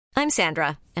I'm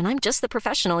Sandra, and I'm just the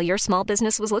professional your small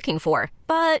business was looking for.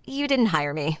 But you didn't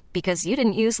hire me because you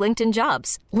didn't use LinkedIn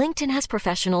Jobs. LinkedIn has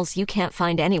professionals you can't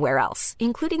find anywhere else,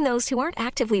 including those who aren't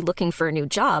actively looking for a new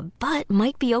job, but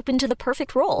might be open to the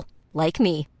perfect role, like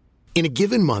me. In a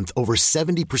given month, over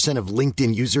 70% of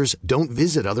LinkedIn users don't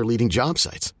visit other leading job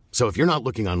sites. So if you're not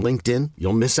looking on LinkedIn,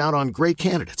 you'll miss out on great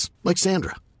candidates like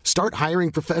Sandra. Start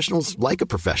hiring professionals like a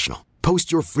professional.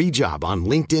 Post your free job on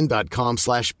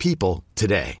linkedin.com/people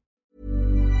today.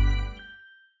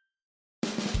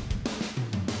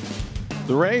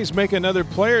 The Rays make another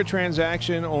player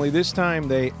transaction, only this time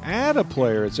they add a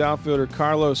player. It's outfielder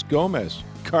Carlos Gomez.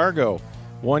 Cargo,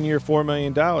 1 year, $4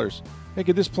 million. Hey,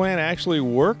 could this plan actually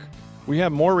work? We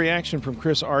have more reaction from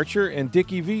Chris Archer, and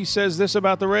Dickie V says this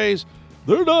about the Rays: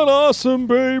 they're not awesome,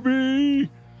 baby.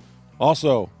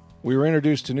 Also, we were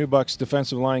introduced to new Bucs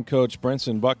defensive line coach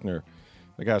Brentson Buckner.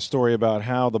 I got a story about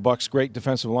how the Bucs' great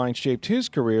defensive line shaped his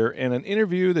career, and an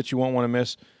interview that you won't want to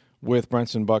miss with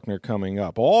Brentson Buckner coming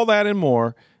up. All that and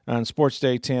more on Sports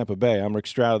Day Tampa Bay. I'm Rick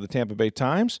Stroud of the Tampa Bay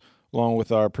Times, along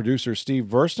with our producer Steve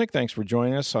Versnick. Thanks for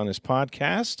joining us on this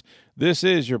podcast. This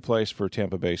is your place for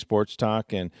Tampa Bay sports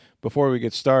talk. And before we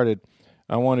get started,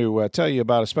 I want to tell you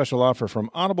about a special offer from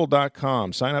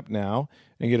Audible.com. Sign up now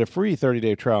and get a free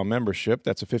 30-day trial membership.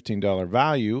 That's a $15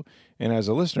 value. And as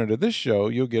a listener to this show,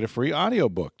 you'll get a free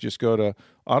audiobook. Just go to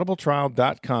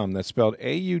audibletrial.com. That's spelled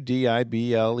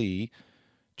AUDIBLE,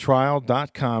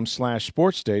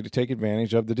 trial.com/sportsday to take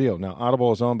advantage of the deal. Now,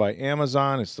 Audible is owned by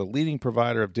Amazon. It's the leading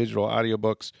provider of digital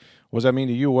audiobooks. What does that mean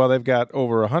to you? Well, they've got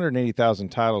over 180,000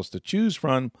 titles to choose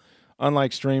from.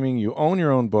 Unlike streaming, you own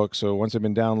your own books, so once they've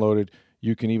been downloaded,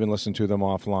 you can even listen to them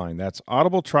offline. That's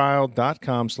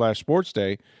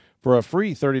audibletrial.com/sportsday for a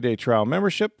free 30-day trial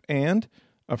membership and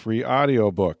a free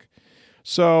audiobook.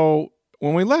 So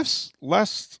when we last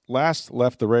left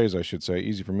the Rays, I should say,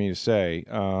 easy for me to say,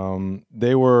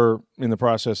 they were in the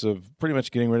process of pretty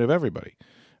much getting rid of everybody.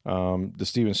 The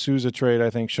Steven Souza trade, I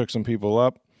think, shook some people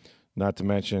up, not to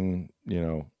mention,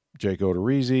 Jake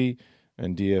Odorizzi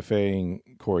and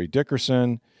DFAing Corey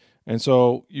Dickerson. And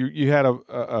so you had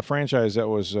a franchise that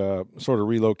was sort of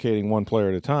relocating one player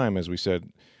at a time, as we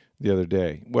said the other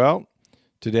day. Well,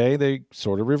 today they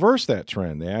sort of reversed that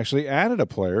trend. They actually added a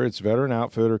player. It's veteran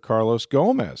outfielder Carlos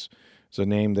Gomez. It's a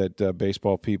name that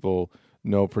baseball people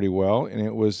know pretty well, and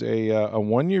it was a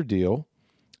one-year deal.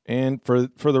 And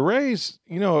for the Rays,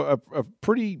 a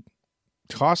pretty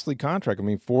costly contract. I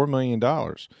mean, $4 million.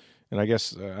 And I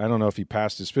guess I don't know if he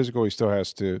passed his physical. He still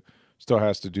has to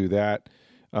do that.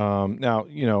 Now,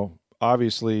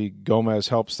 obviously Gomez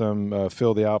helps them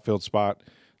fill the outfield spot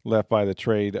left by the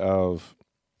trade of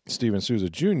Steven Souza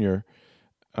Jr.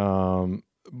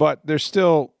 But there's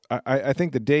still, I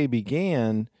think the day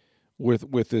began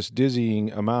with this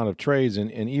dizzying amount of trades,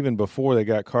 and even before they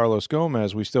got Carlos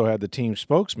Gomez, we still had the team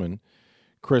spokesman,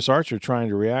 Chris Archer, trying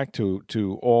to react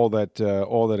to all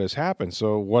that has happened.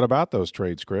 So what about those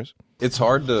trades, Chris? It's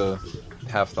hard to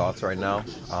have thoughts right now.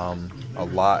 A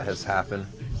lot has happened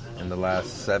in the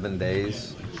last 7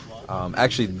 days.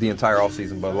 Actually, the entire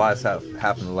offseason, but a lot has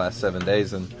happened in the last 7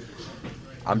 days, and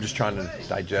I'm just trying to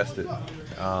digest it.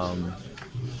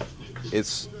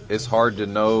 It's hard to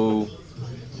know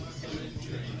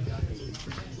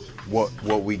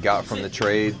what we got from the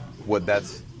trade, what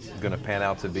that's going to pan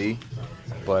out to be.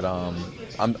 But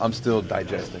I'm still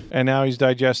digesting. And now he's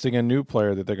digesting a new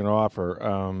player that they're going to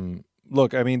offer.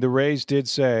 Look, I mean, the Rays did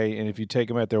say, and if you take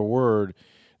them at their word,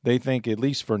 they think, at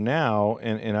least for now,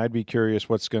 and I'd be curious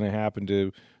what's going to happen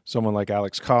to someone like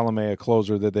Alex Colomé, a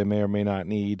closer that they may or may not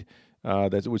need,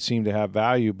 that would seem to have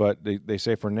value. But they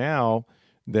say for now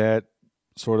that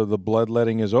sort of the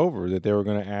bloodletting is over, that they were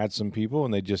going to add some people,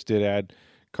 and they just did add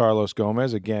Carlos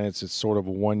Gomez. Again, it's sort of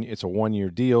a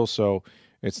one-year deal, so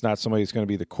it's not somebody that's going to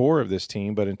be the core of this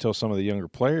team, but until some of the younger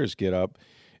players get up.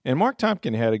 And Mark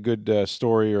Tompkin had a good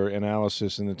story or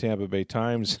analysis in the Tampa Bay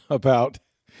Times about,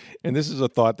 and this is a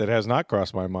thought that has not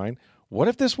crossed my mind, what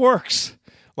if this works?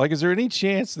 Like, is there any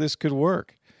chance this could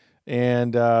work?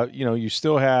 And, you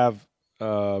still have,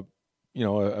 a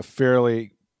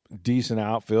fairly decent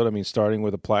outfield. I mean, starting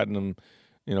with a platinum,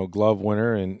 glove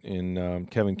winner in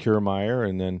Kevin Kiermaier,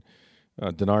 and then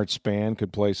Denard Span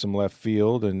could play some left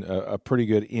field, and a pretty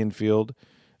good infield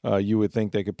you would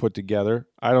think they could put together.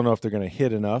 I don't know if they're going to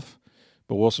hit enough,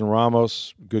 but Wilson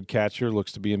Ramos, good catcher,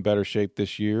 looks to be in better shape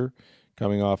this year,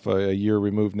 coming off a year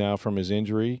removed now from his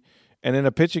injury. And then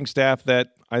a pitching staff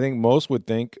that I think most would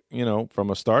think, from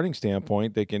a starting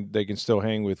standpoint, they can still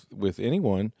hang with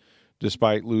anyone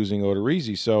despite losing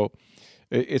Odorizzi. So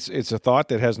it's a thought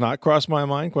that has not crossed my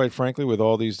mind, quite frankly, with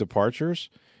all these departures.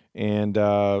 And,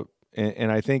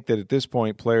 And I think that at this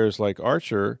point, players like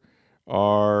Archer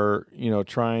are,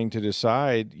 trying to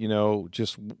decide,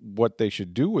 just what they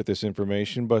should do with this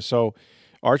information. But so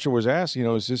Archer was asked,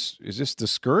 is this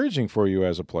discouraging for you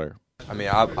as a player? I mean,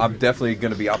 I'm definitely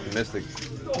going to be optimistic.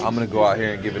 I'm going to go out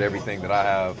here and give it everything that I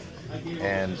have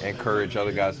and encourage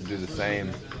other guys to do the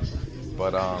same.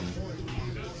 But, on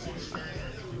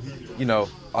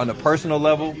a personal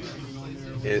level,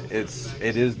 it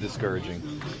is discouraging.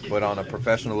 But on a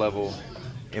professional level,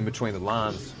 in between the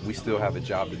lines, we still have a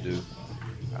job to do.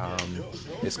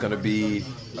 It's going to be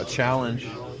a challenge,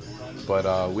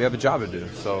 but we have a job to do.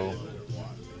 So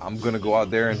I'm going to go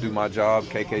out there and do my job.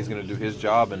 KK's going to do his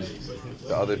job, and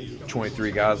the other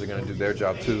 23 guys are going to do their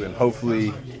job too. And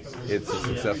hopefully it's a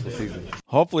successful season.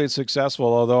 Hopefully it's successful,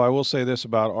 although I will say this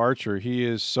about Archer. He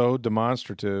is so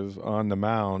demonstrative on the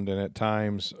mound, and at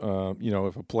times,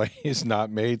 if a play is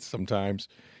not made sometimes,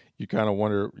 you kind of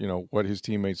wonder, what his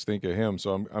teammates think of him.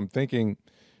 So I'm thinking,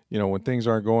 when things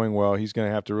aren't going well, he's going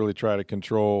to have to really try to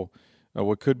control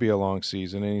what could be a long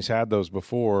season, and he's had those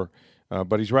before.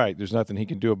 But he's right. There's nothing he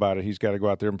can do about it. He's got to go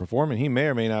out there and perform, and he may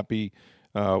or may not be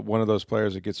one of those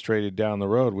players that gets traded down the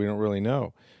road. We don't really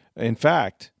know. In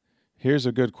fact, here's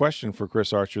a good question for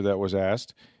Chris Archer that was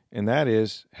asked, and that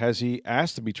is, has he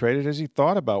asked to be traded? Has he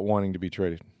thought about wanting to be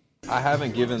traded? I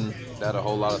haven't given that a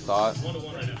whole lot of thought.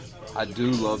 I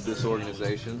do love this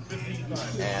organization,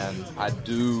 and I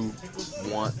do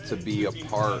want to be a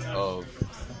part of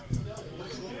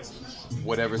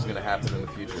whatever's going to happen in the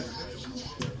future.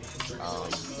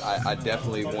 I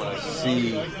definitely want to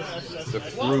see the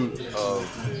fruit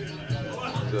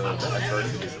of the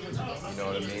adversity. You know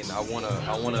what I mean?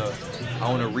 I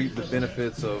want to reap the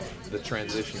benefits of the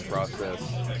transition process.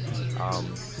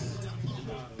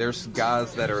 There's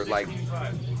guys that are like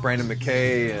Brandon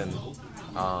McKay and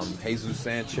Jesus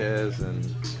Sanchez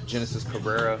and Genesis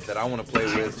Cabrera that I want to play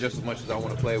with just as much as I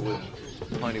want to play with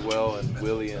Honeywell and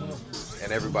Willie and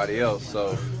everybody else.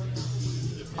 So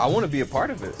I want to be a part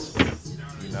of it.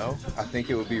 I think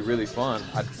it would be really fun.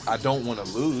 I don't want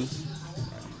to lose.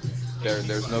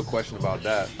 There's no question about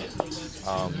that.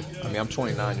 I'm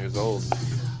 29 years old.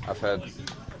 I've had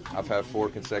I've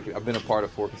been a part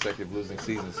of 4 consecutive losing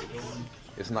seasons.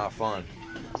 It's not fun.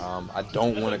 I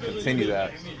don't want to continue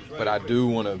that, but I do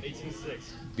want to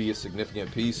be a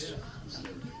significant piece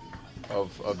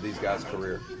of these guys'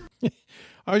 career.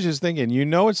 I was just thinking,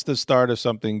 it's the start of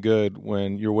something good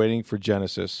when you're waiting for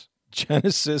Genesis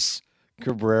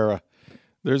Cabrera.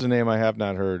 There's a name I have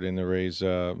not heard in the Rays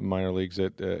minor leagues.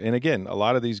 And again, a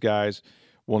lot of these guys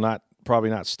will probably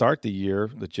not start the year.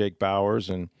 The Jake Bauers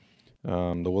and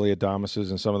the Willie Adameses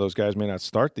and some of those guys may not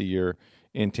start the year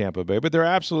in Tampa Bay, but they're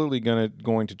absolutely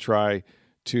going to try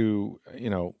to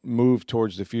move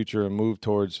towards the future and move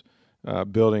towards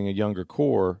building a younger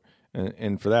core.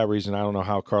 And for that reason, I don't know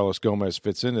how Carlos Gomez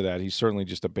fits into that. He's certainly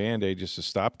just a Band-Aid, just a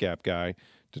stopgap guy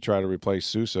to try to replace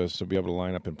Sousa to be able to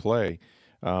line up and play.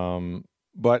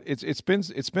 But it's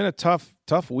been a tough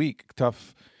week,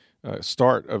 tough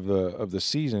start of the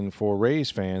season for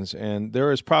Rays fans, and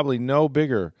there is probably no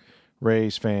bigger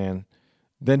Rays fan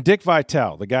than Dick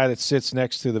Vitale, the guy that sits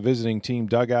next to the visiting team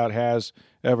dugout, has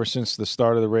ever since the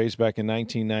start of the Rays back in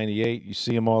 1998. You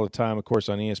see him all the time, of course,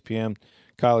 on ESPN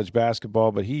college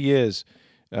basketball, but he is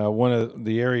one of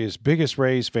the area's biggest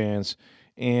Rays fans,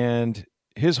 and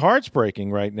his heart's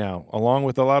breaking right now, along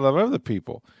with a lot of other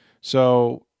people.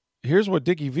 So here's what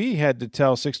Dickie V had to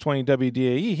tell 620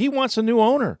 WDAE. He wants a new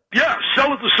owner. Yeah,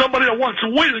 sell it to somebody that wants to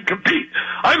win and compete.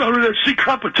 I'm going to see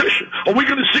competition. Are we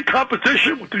going to see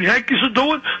competition? What the Yankees are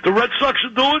doing, the Red Sox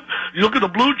are doing? You look at the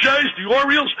Blue Jays, the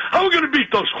Orioles. How are we going to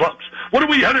beat those clubs? What are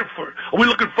we heading for? Are we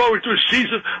looking forward to a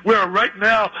season where right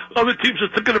now other teams are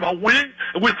thinking about winning,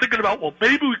 and we're thinking about, well,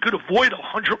 maybe we could avoid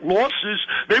 100 losses.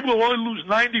 Maybe we'll only lose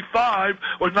 95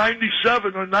 or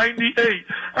 97 or 98.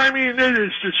 I mean, it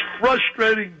is just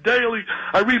frustrating daily.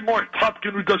 I read Mark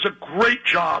Topkin, who does a great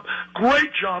job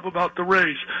about the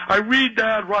Rays. I read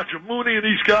that, Roger Mooney and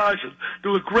these guys and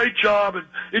do a great job, and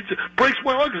it breaks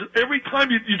my heart because every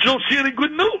time you don't see any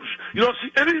good news. You don't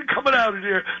see anything coming out of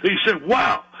there that you say,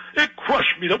 wow, it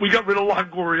crushed me that we got rid of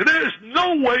Longoria. There is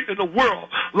no way in the world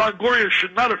Longoria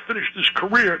should not have finished his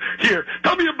career here.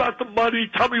 Tell me about the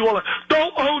money. Tell me all that.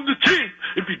 Don't own the team.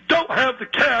 If you don't have the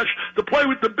cash to play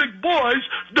with the big boys,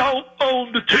 don't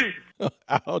own the team.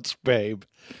 Ouch, babe.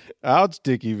 Ouch,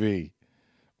 Dickie V.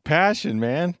 Passion,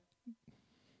 man.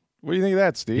 What do you think of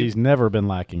that, Steve? He's never been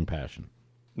lacking passion.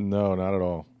 No, not at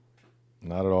all.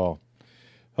 Not at all.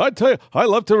 I tell you, I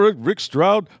love to read Rick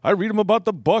Stroud. I read him about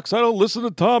the Bucks. I don't listen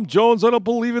to Tom Jones. I don't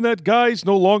believe in that guy. He's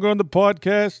no longer on the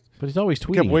podcast. But he's always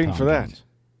tweeting. Kept waiting for that.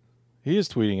 He is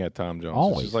tweeting at Tom Jones.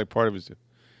 Always. This is like part of his.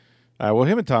 Well,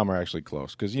 him and Tom are actually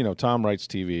close because Tom writes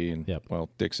TV and well,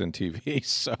 Dixon TV,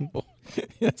 so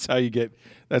that's how you get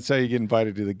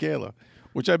invited to the gala,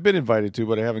 which I've been invited to,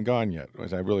 but I haven't gone yet.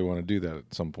 I really want to do that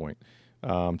at some point.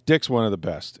 Dick's one of the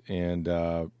best, and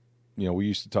we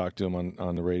used to talk to him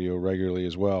on the radio regularly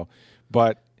as well.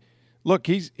 But look,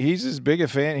 he's as big a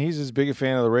fan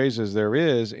of the Rays as there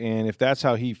is, and if that's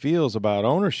how he feels about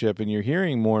ownership, and you're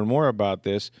hearing more and more about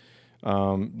this.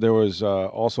 There was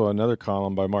also another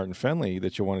column by Martin Fenley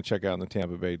that you'll want to check out in the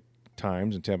Tampa Bay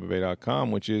Times and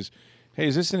TampaBay.com, which is, hey,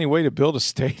 is this any way to build a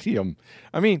stadium?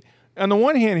 I mean, on the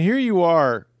one hand, here you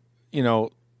are,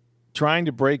 trying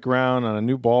to break ground on a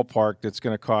new ballpark that's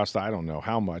going to cost, I don't know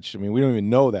how much. I mean, we don't even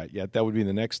know that yet. That would be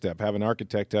the next step. Have an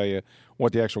architect tell you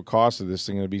what the actual cost of this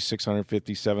thing is going to be, $650,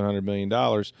 $700 million.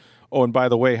 Oh, and by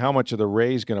the way, how much are the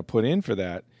Rays going to put in for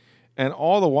that? And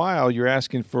all the while, you're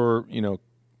asking for,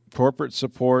 corporate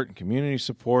support and community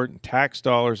support and tax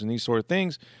dollars and these sort of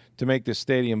things to make this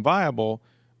stadium viable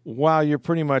while you're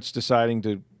pretty much deciding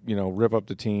to, rip up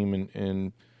the team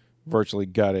and virtually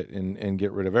gut it and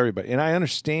get rid of everybody. And I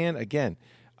understand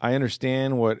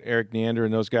what Eric Neander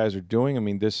and those guys are doing. I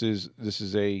mean, this is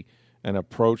an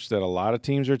approach that a lot of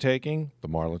teams are taking, the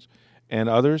Marlins and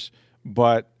others,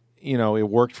 but, it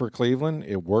worked for Cleveland,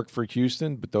 it worked for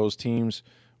Houston, but those teams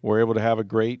were able to have a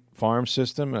great farm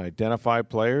system and identify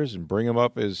players and bring them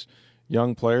up as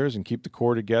young players and keep the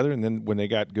core together. And then when they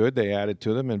got good, they added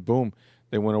to them, and boom,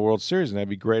 they win a World Series. And that'd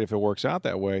be great if it works out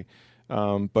that way.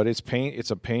 But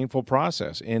it's a painful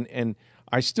process. And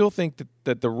I still think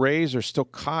that the Rays are still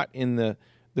caught they're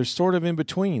sort of in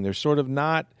between. They're sort of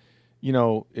not,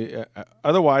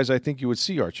 otherwise I think you would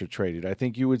see Archer traded. I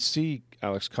think you would see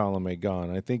Alex Colomé gone.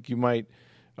 I think you might,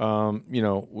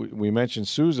 we mentioned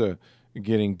Souza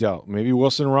getting dealt. Maybe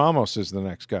Wilson Ramos is the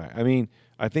next guy. I mean,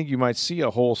 I think you might see a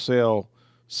wholesale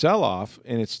sell-off,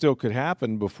 and it still could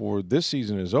happen before this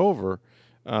season is over.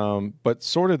 But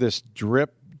sort of this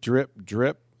drip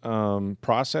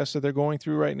process that they're going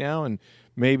through right now, and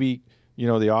maybe the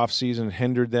offseason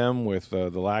hindered them with the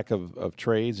lack of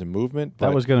trades and movement.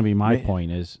 That was going to be my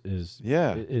point. Is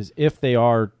if they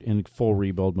are in full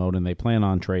rebuild mode and they plan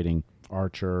on trading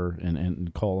Archer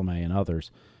and Colomé and others,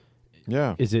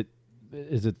 is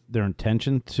it their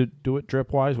intention to do it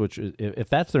drip-wise? Which, if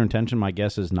that's their intention, my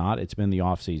guess is not. It's been the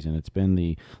offseason. It's been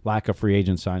the lack of free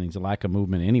agent signings, the lack of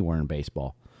movement anywhere in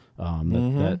baseball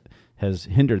that has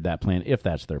hindered that plan, if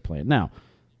that's their plan. Now,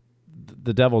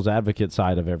 the devil's advocate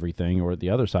side of everything, or the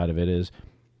other side of it, is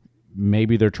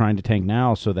maybe they're trying to tank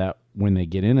now so that when they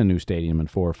get in a new stadium in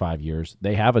 4 or 5 years,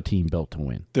 they have a team built to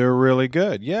win. They're really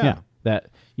good, yeah.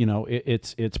 That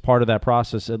it's part of that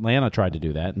process. Atlanta tried to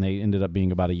do that, and they ended up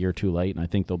being about a year too late. And I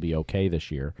think they'll be okay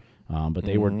this year. But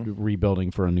they were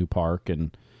rebuilding for a new park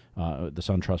and the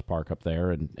SunTrust Park up there.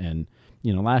 And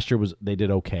last year they did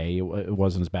okay. It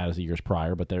wasn't as bad as the years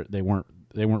prior, but they weren't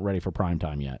ready for prime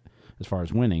time yet as far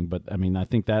as winning. But I mean, I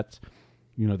think that's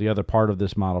the other part of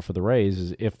this model for the Rays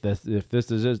is if this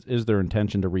is their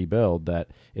intention to rebuild, that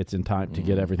it's in time to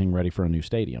get everything ready for a new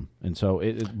stadium. And so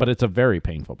but it's a very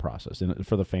painful process, and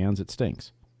for the fans, it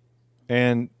stinks.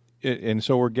 And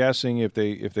so we're guessing if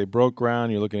they broke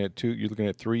ground, you're looking at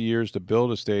 3 years to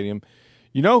build a stadium.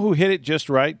 You know who hit it just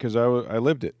right, because I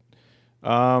lived it.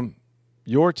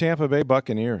 Your Tampa Bay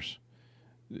Buccaneers.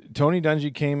 Tony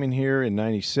Dungy came in here in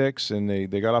 '96, and they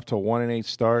got off to a 1-8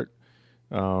 start.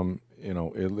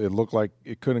 It looked like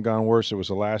it couldn't have gone worse. It was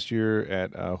the last year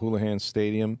at Houlihan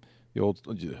Stadium, the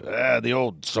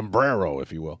old sombrero,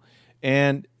 if you will.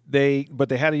 And they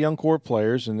had a young core of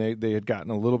players, and they had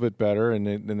gotten a little bit better, and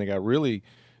then they got really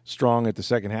strong at the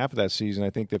second half of that season. I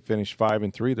think they finished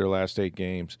 5-3 their last 8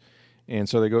 games, and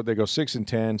so they go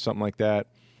 6-10, something like that,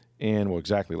 and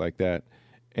exactly like that.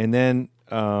 And then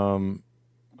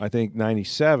I think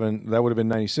 97, that would have been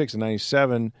 96, and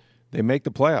 97 they make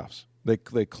the playoffs. They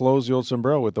close the old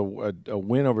sombrero with a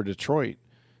win over Detroit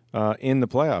in the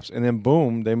playoffs, and then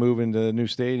boom, they move into the new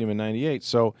stadium in '98.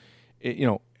 So,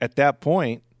 at that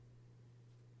point,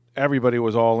 everybody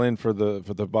was all in for the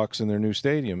Bucs in their new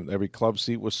stadium. Every club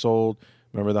seat was sold.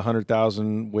 Remember the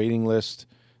 100,000 waiting list?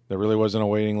 There really wasn't a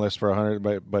waiting list for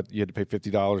 100, but you had to pay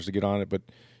 $50 to get on it. But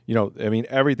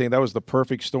everything, that was the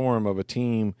perfect storm of a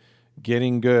team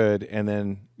getting good, and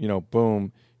then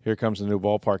boom, here comes the new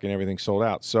ballpark and everything sold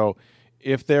out. So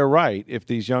if they're right, if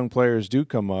these young players do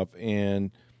come up and,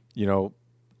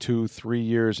 2-3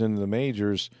 years into the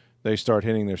majors, they start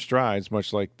hitting their strides,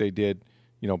 much like they did,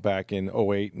 back in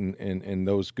 2008 and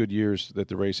those good years that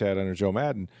the Rays had under Joe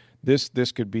Maddon, this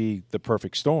could be the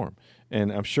perfect storm.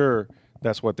 And I'm sure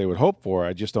that's what they would hope for.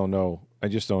 I just don't know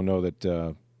just don't know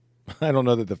that. I don't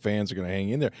know that the fans are going to hang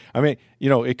in there. I mean,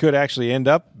 it could actually end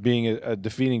up being a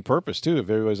defeating purpose too. If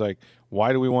everybody's like,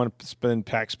 "Why do we want to spend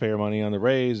taxpayer money on the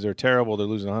Rays? They're terrible. They're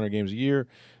losing 100 games a year."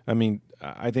 I mean,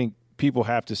 I think people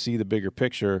have to see the bigger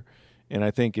picture, and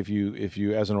I think if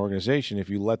you as an organization, if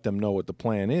you let them know what the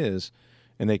plan is,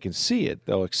 and they can see it,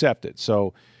 they'll accept it.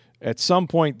 So, at some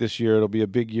point this year, it'll be a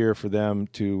big year for them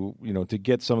to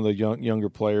get some of the younger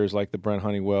players like the Brent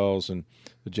Honeywells and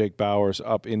the Jake Bauers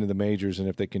up into the majors, and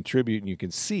if they contribute and you can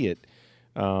see it,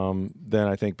 then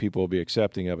I think people will be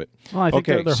accepting of it. Well, I think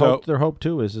their hope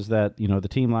too is that the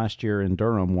team last year in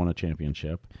Durham won a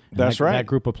championship. That's right. That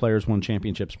group of players won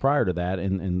championships prior to that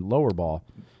in lower ball.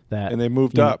 And they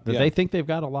moved up. They think they've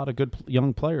got a lot of good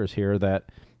young players here that,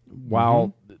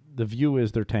 while the view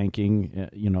is they're tanking,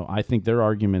 I think their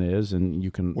argument is,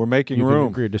 and we're making room.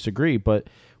 Agree or disagree, but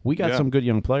we got some good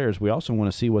young players. We also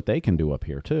want to see what they can do up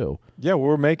here too. Yeah,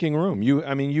 we're making room.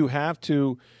 You have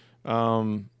to.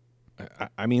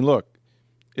 Look,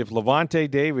 if Levante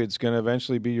David's going to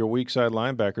eventually be your weak side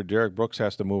linebacker, Derek Brooks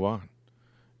has to move on.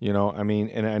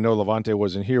 And I know Levante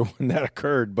wasn't here when that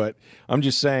occurred, but I'm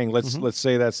just saying, let's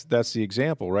say that's the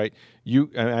example, right?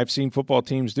 And I've seen football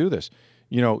teams do this.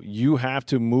 You have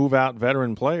to move out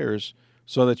veteran players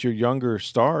so that your younger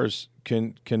stars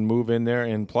can move in there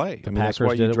and play. The Packers that's why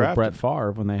did you it with drafted Brett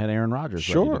Favre when they had Aaron Rodgers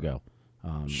ready to go.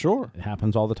 Sure. It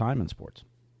happens all the time in sports.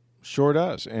 Sure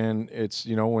does. And it's,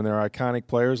 when they're iconic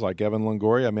players like Evan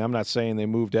Longoria. I mean, I'm not saying they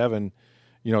moved Evan,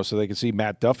 so they could see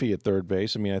Matt Duffy at third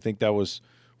base. I mean, I think that was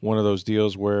one of those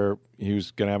deals where he was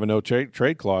going to have a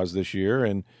no-trade clause this year,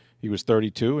 and he was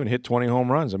 32 and hit 20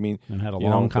 home runs. I mean, and had a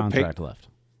long contract left.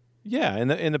 Yeah, and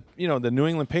the New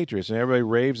England Patriots, and everybody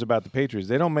raves about the Patriots.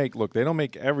 They don't make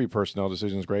every personnel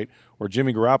decisions great, or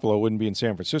Jimmy Garoppolo wouldn't be in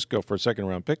San Francisco for a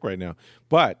second-round pick right now.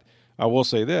 But I will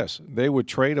say this, they would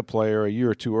trade a player a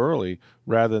year or two early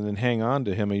rather than hang on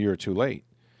to him a year or two late.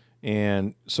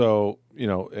 And so,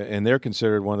 and they're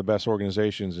considered one of the best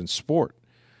organizations in sport.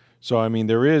 So, I mean,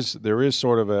 there is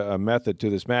sort of a method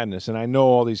to this madness. And I know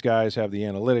all these guys have the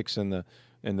analytics and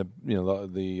the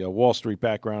Wall Street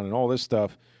background and all this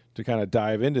stuff to kind of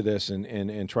dive into this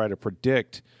and try to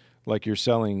predict like you're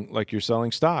selling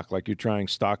stock, like you're trying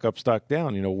stock up, stock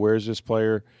down. Where's this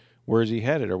player? Where is he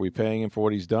headed? Are we paying him for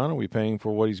what he's done? Are we paying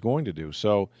for what he's going to do?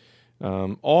 So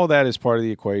all that is part of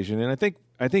the equation. And I think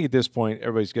at this point,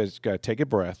 everybody's got to take a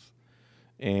breath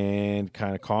and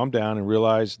kind of calm down and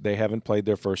realize they haven't played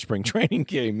their first spring training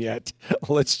game yet.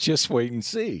 Let's just wait and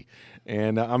see.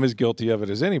 And I'm as guilty of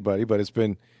it as anybody, but it's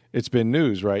been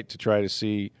news, right, to try to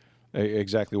see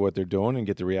exactly what they're doing and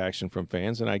get the reaction from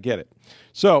fans, and I get it.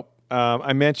 So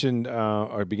I mentioned,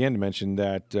 or began to mention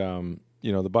that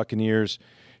the Buccaneers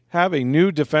have a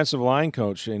new defensive line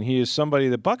coach, and he is somebody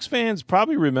that Bucs fans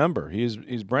probably remember.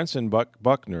 He's Brenson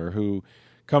Buckner, who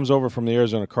comes over from the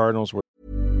Arizona Cardinals.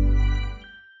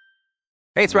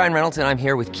 Hey, it's Ryan Reynolds, and I'm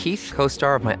here with Keith,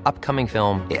 co-star of my upcoming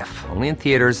film, If, only in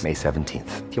theaters May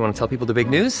 17th. Do you want to tell people the big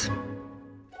news?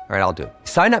 All right, I'll do it.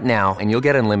 Sign up now and you'll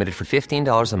get unlimited for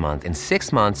 $15 a month and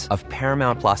 6 months of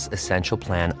Paramount Plus Essential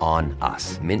Plan on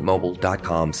us.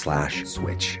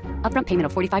 MintMobile.com/switch. Upfront payment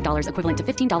of $45 equivalent to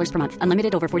 $15 per month.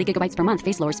 Unlimited over 40 gigabytes per month.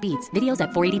 Face lower speeds. Videos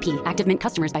at 480p. Active Mint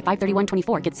customers by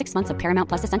 531.24 get 6 months of Paramount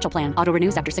Plus Essential Plan. Auto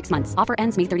renews after 6 months. Offer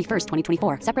ends May 31st,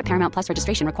 2024. Separate Paramount Plus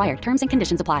registration required. Terms and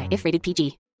conditions apply if rated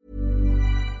PG.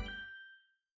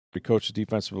 We coached the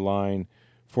defensive line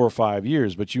for 5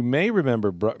 years, but you may remember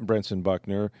Brenson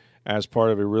Buckner as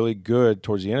part of a really good,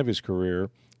 towards the end of his career,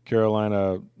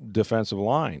 Carolina defensive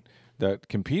line that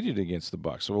competed against the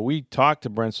Bucs. So we talked to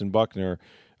Brenson Buckner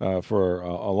for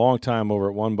a long time over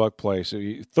at One Buck Place.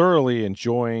 Thoroughly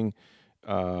enjoying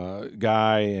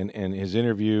guy, and his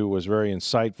interview was very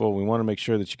insightful. We want to make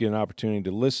sure that you get an opportunity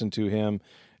to listen to him,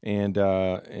 and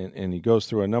he goes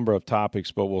through a number of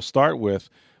topics, but we'll start with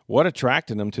what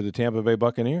attracted him to the Tampa Bay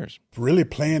Buccaneers. Really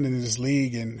playing in this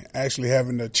league and actually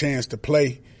having the chance to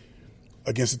play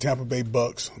against the Tampa Bay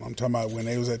Bucs. I'm talking about when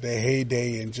they was at their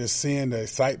heyday, and just seeing the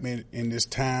excitement in this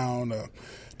town,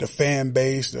 the fan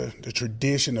base, the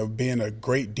tradition of being a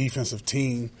great defensive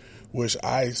team, which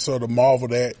I sort of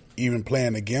marveled at even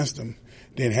playing against them.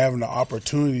 Then having the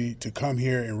opportunity to come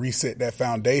here and reset that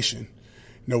foundation,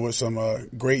 with some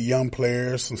great young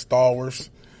players, some stalwarts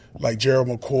like Gerald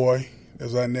McCoy.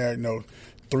 There's on there,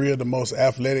 3 of the most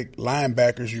athletic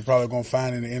linebackers you're probably going to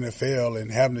find in the NFL,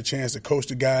 and having the chance to coach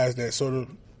the guys that sort of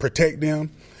protect them,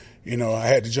 I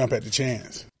had to jump at the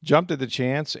chance. Jumped at the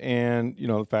chance, and,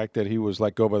 the fact that he was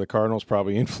let go by the Cardinals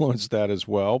probably influenced that as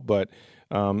well. But,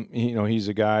 he's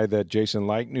a guy that Jason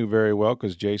Licht knew very well,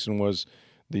 because Jason was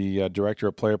the director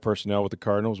of player personnel with the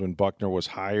Cardinals when Buckner was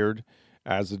hired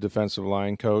as the defensive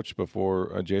line coach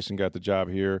before Jason got the job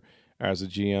here as the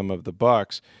GM of the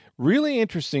Bucs. Really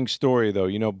interesting story, though.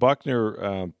 You know,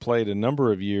 Buckner played a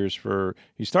number of years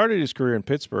he started his career in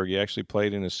Pittsburgh. He actually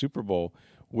played in a Super Bowl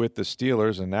with the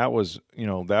Steelers, and that was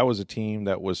a team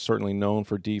that was certainly known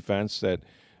for defense that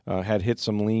had hit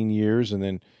some lean years and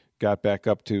then got back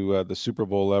up to the Super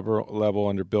Bowl level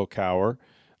under Bill Cowher.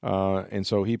 And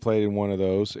so he played in one of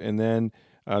those. And then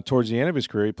towards the end of his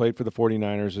career, he played for the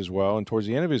 49ers as well. And towards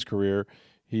the end of his career,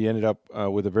 he ended up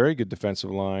with a very good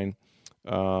defensive line,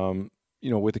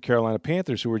 with the Carolina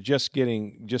Panthers, who were just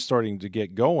starting to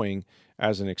get going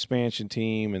as an expansion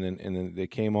team. And then they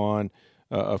came on,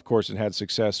 of course, and had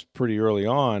success pretty early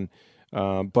on.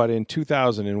 But in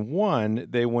 2001,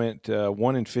 they went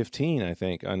 1-15, I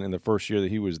think, in the first year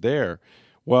that he was there.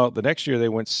 Well, the next year they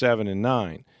went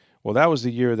 7-9. Well, that was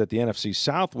the year that the NFC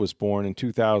South was born in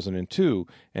 2002.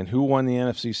 And who won the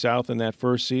NFC South in that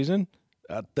first season?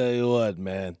 I'll tell you what,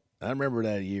 man. I remember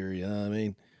that year, you know what I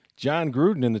mean? John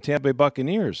Gruden and the Tampa Bay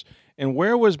Buccaneers. And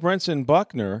where was Brentson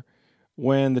Buckner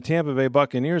when the Tampa Bay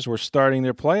Buccaneers were starting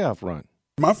their playoff run?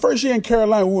 My first year in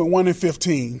Carolina, we went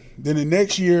 1-15. Then the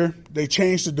next year, they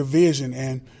changed the division,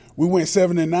 and we went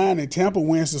 7-9, and Tampa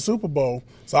wins the Super Bowl.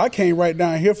 So I came right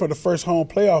down here for the first home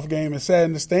playoff game and sat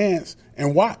in the stands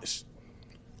and watched.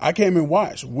 I came and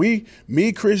watched.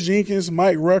 Me, Chris Jenkins,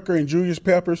 Mike Rucker, and Julius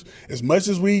Peppers, as much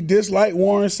as we disliked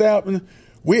Warren Sappman,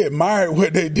 we admired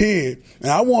what they did.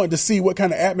 And I wanted to see what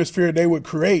kind of atmosphere they would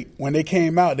create when they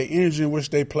came out, the energy in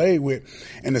which they played with.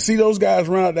 And to see those guys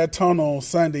run out that tunnel on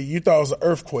Sunday, you thought it was an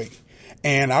earthquake.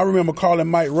 And I remember calling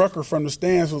Mike Rucker from the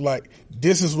stands, was like,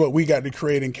 this is what we got to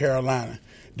create in Carolina.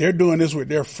 They're doing this with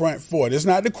their front four. It's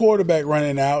not the quarterback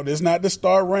running out. It's not the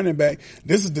star running back.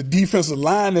 This is the defensive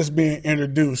line that's being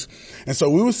introduced. And so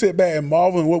we would sit back and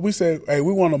marvel, and what we said, hey,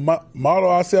 we want to model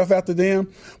ourselves after them,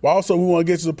 but also we want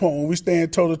to get to the point when we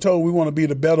stand toe-to-toe, we want to be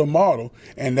the better model.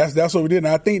 And that's what we did. And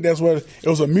I think that's what it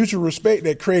was, a mutual respect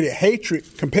that created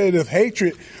hatred, competitive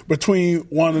hatred between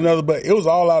one another, but it was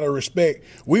all out of respect.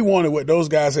 We wanted what those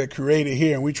guys had created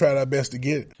here, and we tried our best to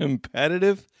get it.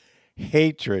 Competitive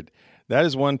hatred. That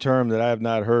is one term that I have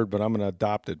not heard, but I'm going to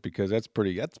adopt it because that's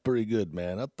pretty good,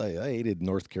 man. I'll tell you, I hated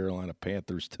North Carolina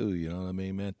Panthers too. You know what I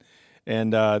mean, man?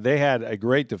 And they had a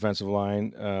great defensive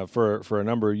line for a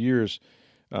number of years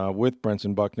with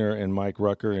Brentson Buckner and Mike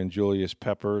Rucker and Julius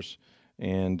Peppers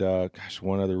and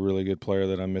one other really good player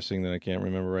that I'm missing that I can't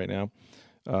remember right now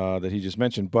that he just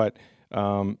mentioned. But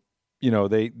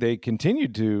they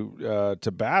continued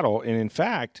to battle, and in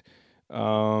fact.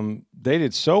 They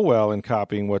did so well in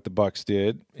copying what the Bucs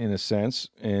did, in a sense,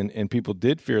 and people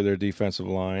did fear their defensive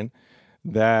line,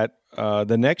 that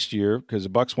the next year, because the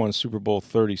Bucs won Super Bowl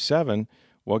 37,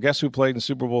 well, guess who played in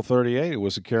Super Bowl 38? It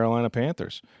was the Carolina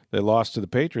Panthers. They lost to the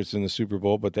Patriots in the Super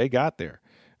Bowl, but they got there.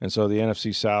 And so the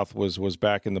NFC South was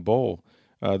back in the bowl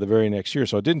the very next year.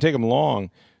 So it didn't take them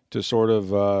long to sort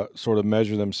of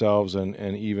measure themselves and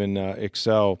even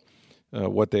excel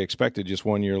what they expected just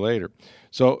 1 year later.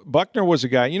 So Buckner was a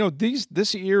guy,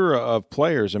 this era of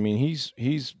players, I mean, he's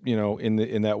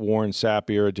in that Warren Sapp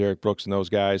era, Derek Brooks and those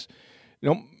guys,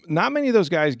 not many of those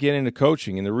guys get into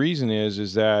coaching. And the reason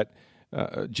is that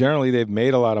generally they've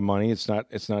made a lot of money. It's not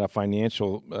a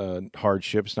financial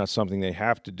hardship. It's not something they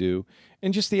have to do.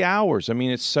 And just the hours. I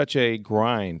mean, it's such a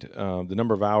grind, the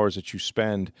number of hours that you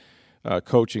spend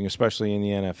coaching, especially in the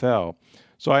NFL.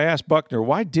 So I asked Buckner,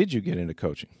 why did you get into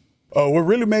coaching? What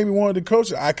really made me want to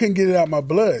coach, I couldn't get it out of my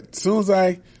blood. As soon as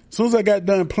I got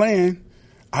done playing,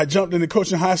 I jumped into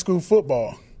coaching high school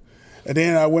football. And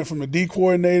then I went from a D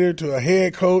coordinator to a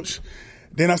head coach.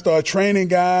 Then I started training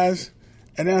guys.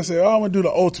 And then I said, I'm going to do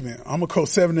the ultimate. I'm going to coach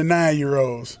 7 to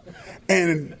 9-year-olds.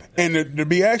 And to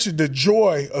be actually the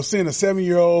joy of seeing a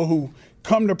 7-year-old who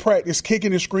come to practice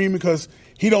kicking and screaming because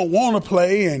he don't want to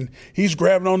play and he's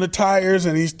grabbing on the tires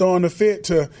and he's throwing the fit,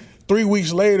 to 3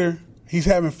 weeks later, he's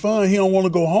having fun. He don't want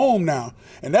to go home now.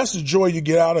 And that's the joy you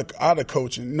get out of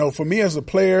coaching. For me as a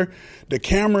player, the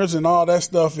cameras and all that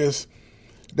stuff that's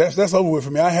over with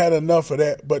for me. I had enough of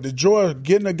that. But the joy of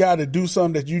getting a guy to do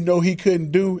something that he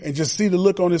couldn't do and just see the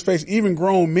look on his face, even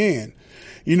grown men,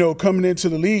 coming into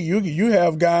the league, you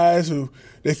have guys who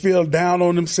they feel down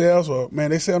on themselves, or,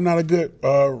 man, they say I'm not a good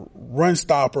run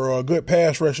stopper or a good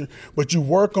pass rusher, but you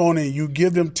work on it, you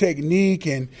give them technique,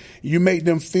 and you make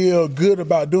them feel good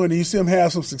about doing it. You see them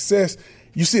have some success.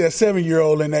 You see that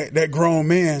 7-year-old and that grown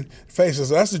man faces.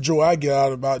 So that's the joy I get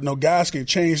out about. Guys can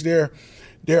change their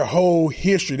whole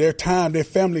history, their time, their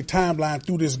family timeline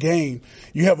through this game.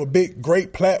 You have a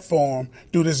great platform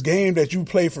through this game that you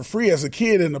play for free as a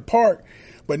kid in the park.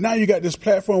 But now you got this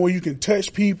platform where you can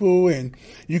touch people and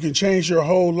you can change your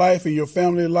whole life and your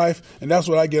family life, and that's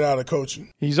what I get out of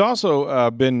coaching. He's also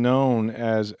been known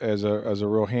as a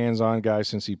real hands-on guy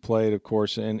since he played, of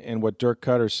course. And what Dirk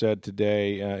Cutter said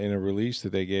today in a release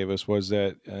that they gave us was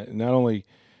that not only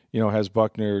has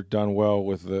Buckner done well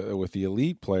with the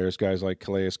elite players, guys like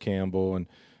Calais Campbell, and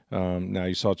now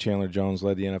you saw Chandler Jones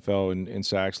led the NFL in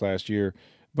sacks last year.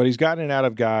 But he's gotten it out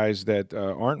of guys that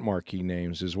aren't marquee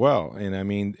names as well. And, I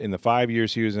mean, in the 5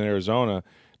 years he was in Arizona,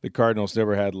 the Cardinals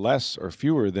never had less or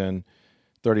fewer than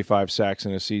 35 sacks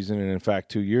in a season. And, in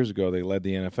fact, 2 years ago they led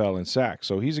the NFL in sacks.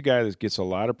 So he's a guy that gets a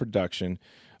lot of production,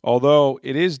 although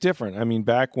it is different. I mean,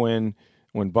 back when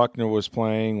Buckner was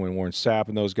playing, when Warren Sapp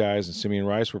and those guys and Simeon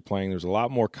Rice were playing, there was a lot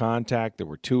more contact. There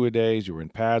were two-a-days. You were in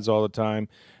pads all the time.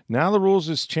 Now the rules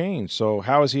has changed. So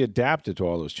how has he adapted to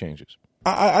all those changes?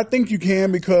 I think you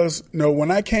can because, when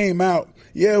I came out,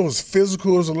 it was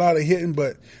physical, it was a lot of hitting,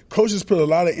 but coaches put a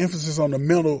lot of emphasis on the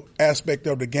mental aspect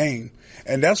of the game.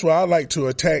 And that's why I like to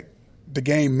attack the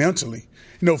game mentally.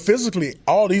 Physically,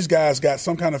 all these guys got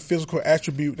some kind of physical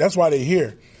attribute. That's why they're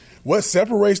here. What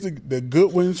separates the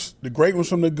good ones, the great ones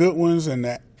from the good ones, and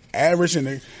the average,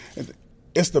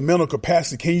 it's the mental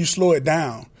capacity. Can you slow it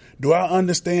down? Do I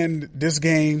understand this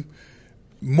game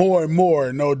more and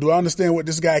more? Do I understand what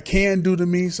this guy can do to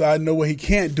me so I know what he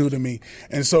can't do to me?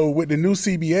 And so with the new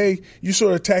CBA, you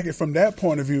sort of attack it from that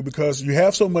point of view because you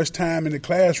have so much time in the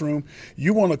classroom.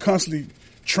 You want to constantly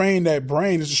train that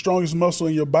brain. It's the strongest muscle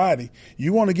in your body.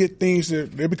 You want to get things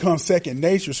that they become second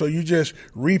nature. So you just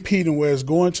repeating where it's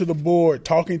going to the board,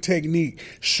 talking technique,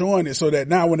 showing it so that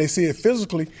now when they see it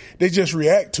physically, they just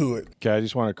react to it. Okay, I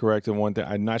just want to correct on one thing.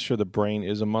 I'm not sure the brain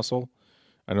is a muscle.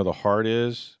 I know the heart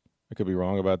is. I could be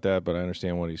wrong about that, but I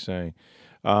understand what he's saying.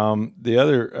 The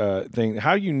other thing,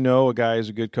 how a guy is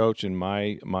a good coach, in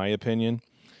my opinion,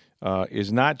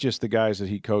 is not just the guys that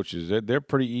he coaches. They're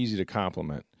pretty easy to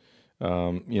compliment.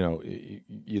 You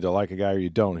either like a guy or you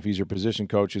don't. If he's your position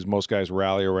coaches, most guys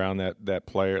rally around that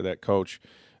player, that coach,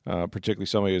 particularly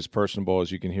somebody as personable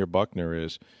as you can hear Buckner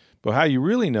is. But how you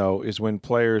really know is when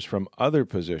players from other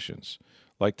positions,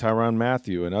 like Tyrann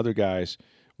Mathieu and other guys,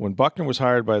 when Buckner was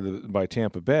hired by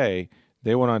Tampa Bay,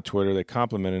 they went on Twitter, they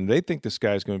complimented him. They think this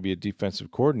guy's going to be a defensive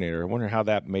coordinator. I wonder how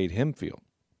that made him feel.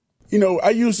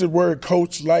 I use the word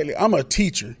coach lightly. I'm a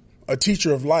teacher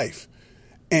of life.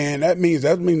 And that means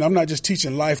I'm not just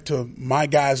teaching life to my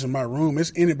guys in my room.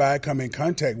 It's anybody I come in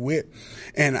contact with.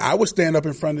 And I would stand up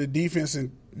in front of the defense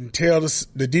and tell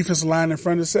the defensive line in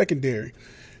front of the secondary,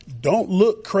 don't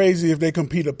look crazy if they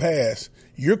complete a pass.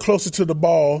 You're closer to the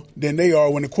ball than they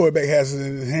are when the quarterback has it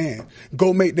in his hand.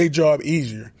 Go make their job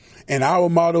easier. And our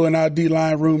motto in our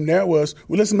D-line room there was,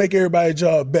 let's make everybody's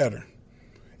job better.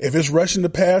 If it's rushing the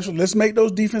passer, let's make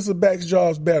those defensive backs'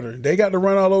 jobs better. They got to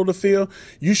run all over the field.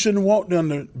 You shouldn't want them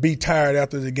to be tired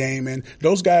after the game. And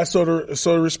those guys sort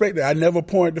of respect that. I never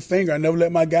point the finger. I never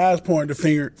let my guys point the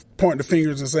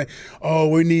fingers and say, oh,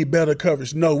 we need better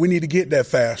coverage. No, we need to get that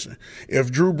faster.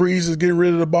 If Drew Brees is getting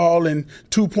rid of the ball in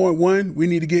 2.1, we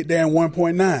need to get there in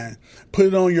 1.9. Put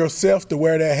it on yourself to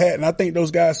wear that hat. And I think those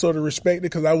guys sort of respect it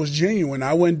because I was genuine.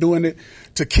 I wasn't doing it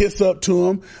to kiss up to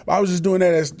them. I was just doing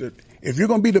that as if you're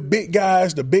going to be the big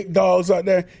guys, the big dogs out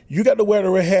there, you got to wear the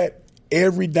red hat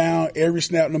every down, every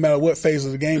snap, no matter what phase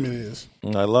of the game it is.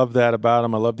 I love that about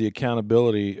him. I love the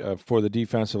accountability for the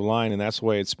defensive line, and that's the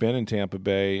way it's been in Tampa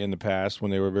Bay in the past when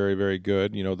they were very, very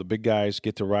good. The big guys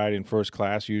get to ride in first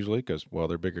class usually because,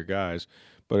 they're bigger guys.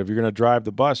 But if you're going to drive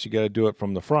the bus, you got to do it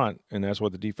from the front, and that's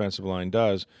what the defensive line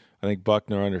does. I think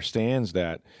Buckner understands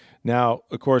that. Now,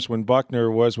 of course, when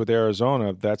Buckner was with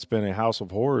Arizona, that's been a house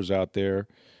of horrors out there.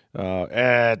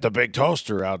 At the Big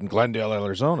Toaster out in Glendale,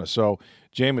 Arizona. So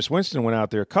Jameis Winston went out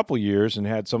there a couple years and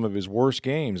had some of his worst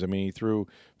games. I mean, he threw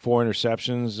 4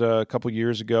 interceptions a couple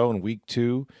years ago in week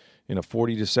 2 in a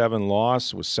 40-7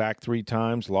 loss, was sacked 3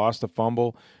 times, lost a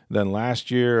fumble. Then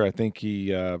last year, I think he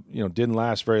didn't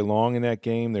last very long in that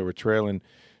game. They were trailing,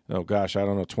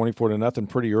 24-0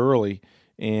 pretty early.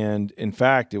 And, in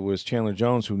fact, it was Chandler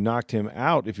Jones who knocked him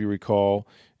out, if you recall,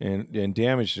 and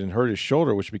damaged and hurt his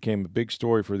shoulder, which became a big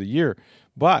story for the year.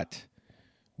 But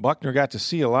Buckner got to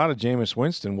see a lot of Jameis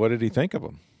Winston. What did he think of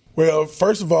him? Well,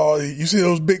 first of all, you see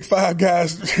those big 5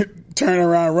 guys turn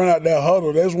around and run out that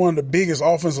huddle. That's one of the biggest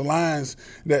offensive lines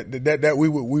that we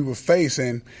would face.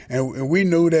 And we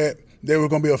knew that there was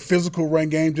going to be a physical run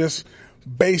game just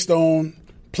based on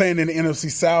playing in the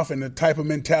NFC South and the type of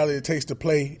mentality it takes to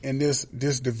play in this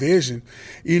division.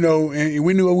 And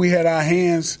we knew we had our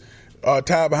hands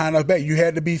tied behind our back. You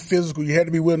had to be physical. You had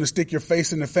to be willing to stick your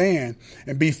face in the fan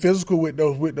and be physical with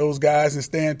those guys and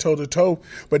stand toe to toe.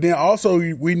 But then also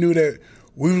we knew that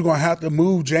we were going to have to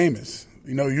move Jameis.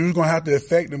 You know, you were going to have to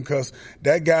affect him because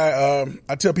that guy,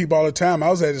 I tell people all the time, I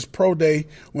was at his pro day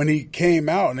when he came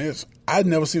out, and I'd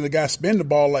never seen a guy spin the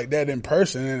ball like that in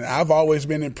person. And I've always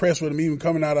been impressed with him even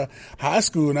coming out of high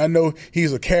school. And I know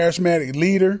he's a charismatic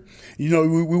leader. You know,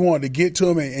 we wanted to get to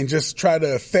him and just try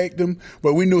to affect him,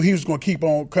 but we knew he was going to keep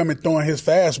on coming throwing his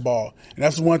fastball. And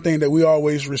that's one thing that we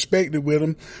always respected with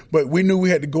him. But we knew we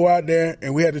had to go out there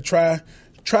and we had to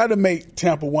try to make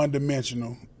Tampa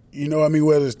one-dimensional. You know what I mean?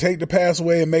 Whether it's take the pass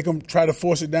away and make them try to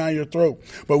force it down your throat.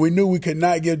 But we knew we could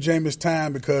not give Jameis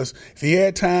time because if he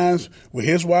had times with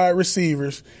his wide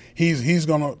receivers, he's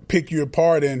going to pick you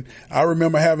apart. And I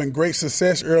remember having great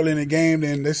success early in the game.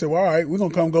 And they said, well, all right, we're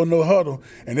going to come go no huddle.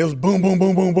 And it was boom, boom,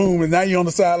 boom, boom, boom. And now you're on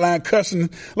the sideline cussing.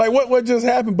 Like, what just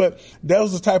happened? But that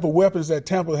was the type of weapons that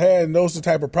Tampa had, and those are the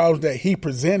type of problems that he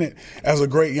presented as a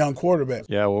great young quarterback.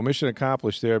 Yeah, well, mission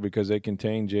accomplished there because they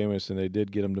contained Jameis and they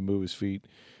did get him to move his feet.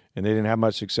 And they didn't have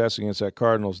much success against that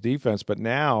Cardinals defense. But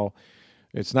now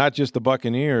it's not just the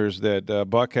Buccaneers that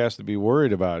Buck has to be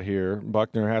worried about here.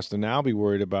 Buckner has to now be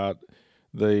worried about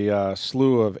the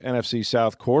slew of NFC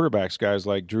South quarterbacks, guys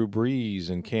like Drew Brees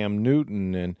and Cam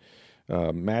Newton and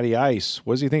Matty Ice.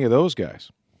 What does he think of those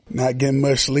guys? Not getting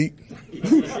much sleep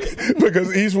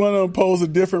because each one of them pose a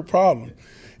different problem.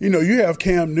 You know, you have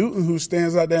Cam Newton who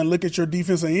stands out there and look at your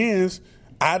defensive ends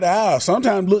eye to eye,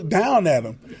 sometimes look down at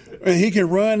him. And he can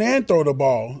run and throw the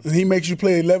ball. And he makes you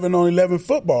play 11-on-11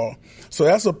 football. So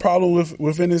that's a problem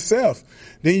within itself.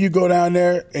 Then you go down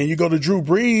there and you go to Drew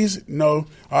Brees. You know,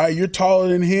 all right, you're taller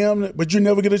than him, but you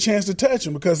never get a chance to touch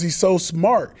him because he's so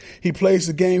smart. He plays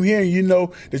the game here, and you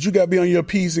know that you got to be on your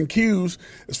P's and Q's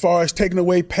as far as taking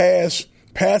away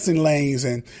passing lanes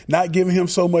and not giving him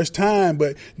so much time,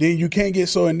 but then you can't get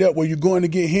so in depth where you're going to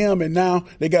get him, and now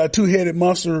they got a two-headed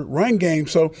monster run game,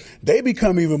 so they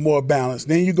become even more balanced.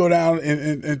 Then you go down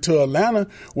into Atlanta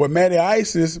where Matty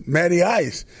Ice is Matty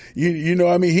Ice. You know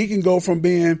what I mean? He can go from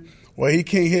being, well, he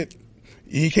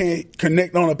can't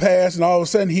connect on a pass, and all of a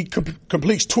sudden he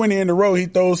completes 20 in a row. He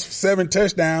throws 7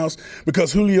 touchdowns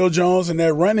because Julio Jones in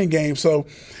that running game. So,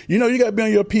 you know, you got to be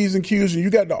on your P's and Q's, and you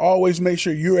got to always make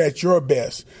sure you're at your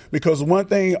best. Because one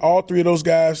thing all three of those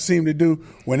guys seem to do,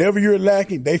 whenever you're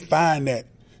lacking, they find that.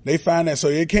 So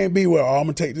it can't be, well, I'm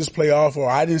going to take this play off or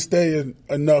I didn't study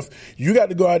enough. You got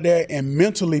to go out there and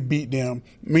mentally beat them.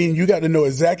 I mean, you got to know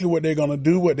exactly what they're going to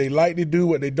do, what they like to do,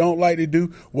 what they don't like to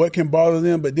do, what can bother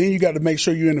them. But then you got to make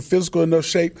sure you're in a physical enough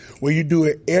shape where you do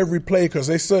it every play because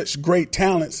they're such great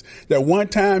talents that one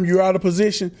time you're out of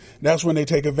position, that's when they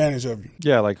take advantage of you.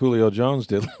 Yeah, like Julio Jones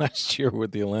did last year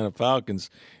with the Atlanta Falcons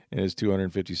and his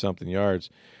 250-something yards.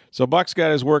 So Buck's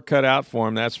got his work cut out for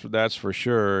him. That's for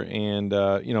sure. And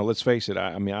you know, let's face it.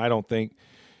 I think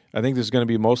this is going to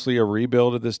be mostly a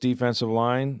rebuild of this defensive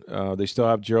line. They still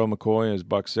have Gerald McCoy, as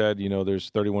Buck said. You know, there's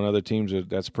 31 other teams.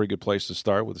 That's a pretty good place to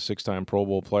start with a 6-time Pro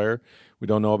Bowl player. We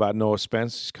don't know about Noah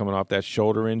Spence. He's coming off that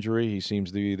shoulder injury. He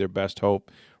seems to be their best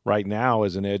hope right now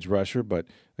as an edge rusher. But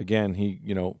again, he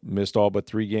missed all but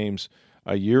 3 games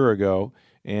a year ago.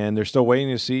 And they're still waiting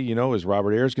to see, is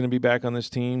Robert Ayers going to be back on this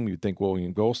team? You'd think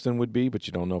William Golston would be, but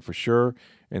you don't know for sure.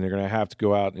 And they're going to have to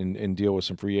go out and deal with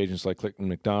some free agents like Clinton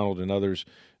McDonald and others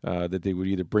that they would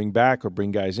either bring back or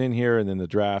bring guys in here and then the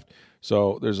draft.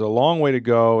 So there's a long way to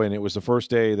go, and it was the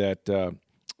first day that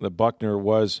Buckner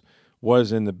was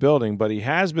in the building, but he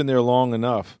has been there long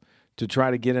enough to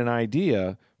try to get an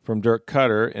idea from Dirk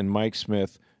Cutter and Mike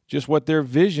Smith just what their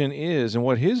vision is and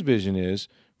what his vision is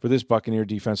for this Buccaneer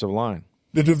defensive line.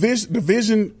 The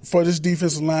vision for this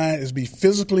defensive line is be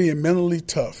physically and mentally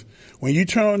tough. When you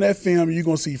turn on that film, you're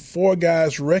going to see 4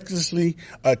 guys recklessly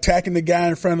attacking the guy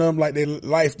in front of them like their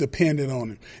life depended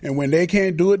on him. And when they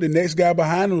can't do it, the next guy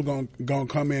behind them is going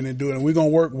to come in and do it. And we're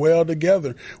going to work well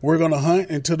together. We're going to hunt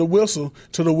until the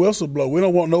whistle blow. We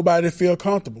don't want nobody to feel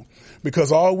comfortable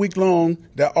because all week long,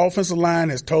 that offensive line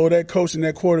has told that coach and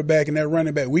that quarterback and that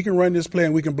running back, we can run this play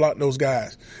and we can block those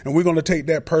guys. And we're going to take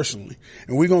that personally.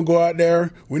 And we're going to go out there.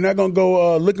 We're not going to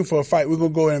go looking for a fight. We're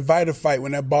going to go invite a fight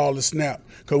when that ball is snapped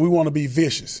because we want to be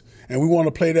vicious. And we want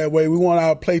to play that way. We want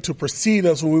our play to precede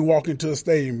us when we walk into a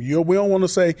stadium. We don't want to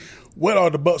say, what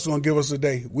are the Bucs going to give us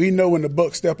today? We know when the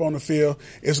Bucs step on the field,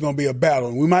 it's going to be a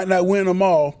battle. We might not win them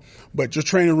all, but your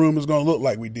training room is going to look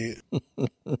like we did.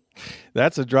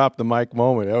 That's a drop the mic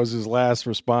moment. That was his last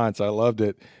response. I loved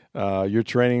it. Your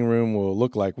training room will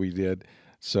look like we did.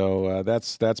 So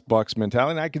that's Buck's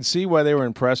mentality. And I can see why they were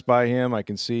impressed by him. I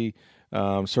can see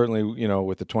Certainly,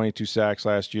 with the 22 sacks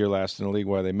last year, last in the league,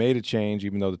 where they made a change,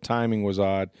 even though the timing was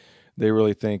odd, they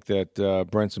really think that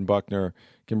Brenson Buckner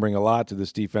can bring a lot to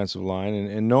this defensive line.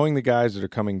 And knowing the guys that are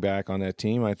coming back on that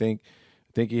team, I think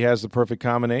he has the perfect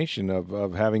combination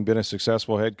of having been a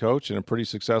successful head coach and a pretty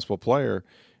successful player.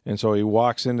 And so he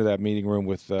walks into that meeting room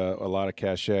with a lot of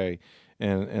cachet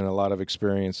and a lot of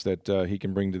experience that he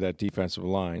can bring to that defensive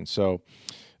line. So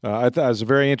I thought it was a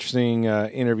very interesting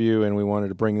interview, and we wanted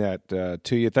to bring that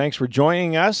to you. Thanks for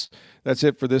joining us. That's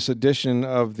it for this edition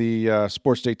of the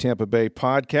Sports Day Tampa Bay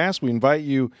podcast. We invite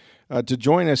you to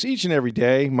join us each and every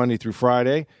day, Monday through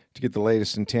Friday, to get the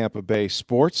latest in Tampa Bay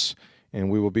sports, and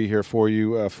we will be here for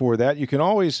you for that. You can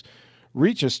always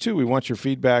reach us, too. We want your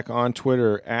feedback on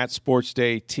Twitter at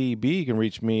SportsDayTB. You can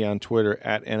reach me on Twitter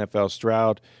at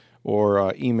NFLStroud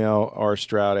or email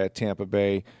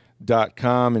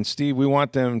rstroud@tampabay.com. And, Steve, we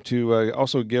want them to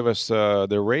also give us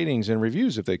their ratings and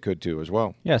reviews if they could, too, as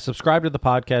well. Yeah, subscribe to the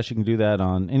podcast. You can do that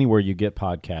on anywhere you get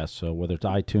podcasts, so whether it's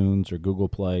iTunes or Google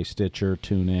Play, Stitcher,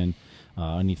 TuneIn,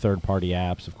 any third-party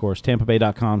apps. Of course,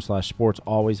 TampaBay.com/sports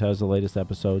always has the latest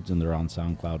episodes, and they're on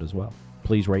SoundCloud as well.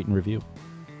 Please rate and review.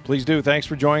 Please do. Thanks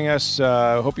for joining us.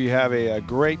 Hope you have a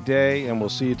great day, and we'll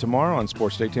see you tomorrow on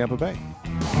Sports Day Tampa Bay.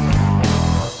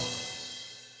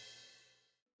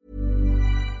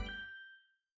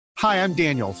 Hi, I'm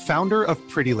Daniel, founder of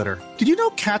Pretty Litter. Did you know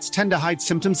cats tend to hide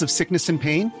symptoms of sickness and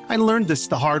pain? I learned this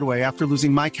the hard way after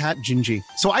losing my cat, Gingy.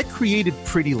 So I created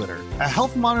Pretty Litter, a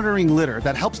health monitoring litter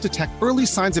that helps detect early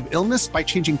signs of illness by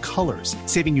changing colors,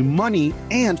 saving you money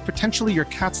and potentially your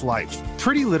cat's life.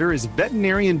 Pretty Litter is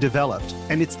veterinarian developed,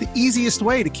 and it's the easiest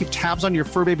way to keep tabs on your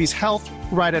fur baby's health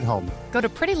right at home. Go to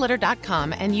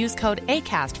prettylitter.com and use code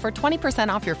ACAST for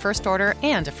 20% off your first order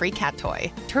and a free cat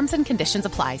toy. Terms and conditions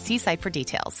apply. See site for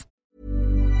details.